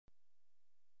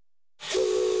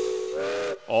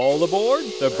All aboard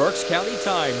the Berks County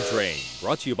Time Train,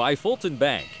 brought to you by Fulton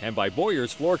Bank and by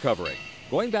Boyer's Floor Covering.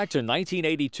 Going back to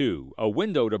 1982, a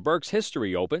window to Berks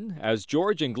history opened as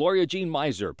George and Gloria Jean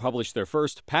Meiser published their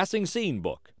first Passing Scene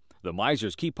book. The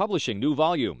Meisers keep publishing new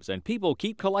volumes, and people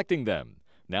keep collecting them.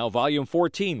 Now Volume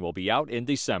 14 will be out in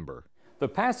December. The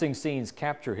Passing Scenes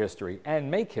capture history and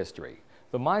make history.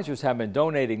 The Meisers have been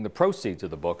donating the proceeds of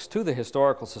the books to the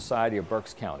Historical Society of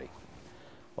Berks County.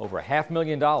 Over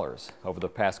 $500,000 over the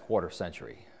past quarter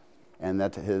century. And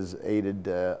that has aided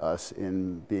us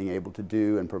in being able to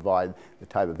do and provide the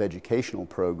type of educational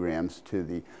programs to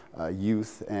the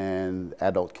youth and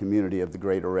adult community of the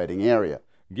greater Reading area.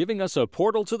 Giving us a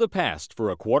portal to the past for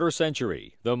a quarter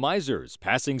century, the Meisers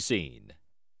Passing Scene.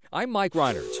 I'm Mike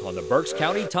Reinert on the Berks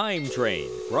County Time Train,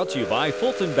 brought to you by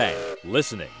Fulton Bank,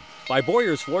 listening, by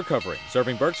Boyer's Floor Covering,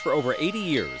 serving Berks for over 80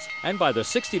 years, and by the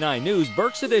 69 News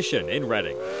Berks Edition in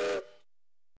Reading.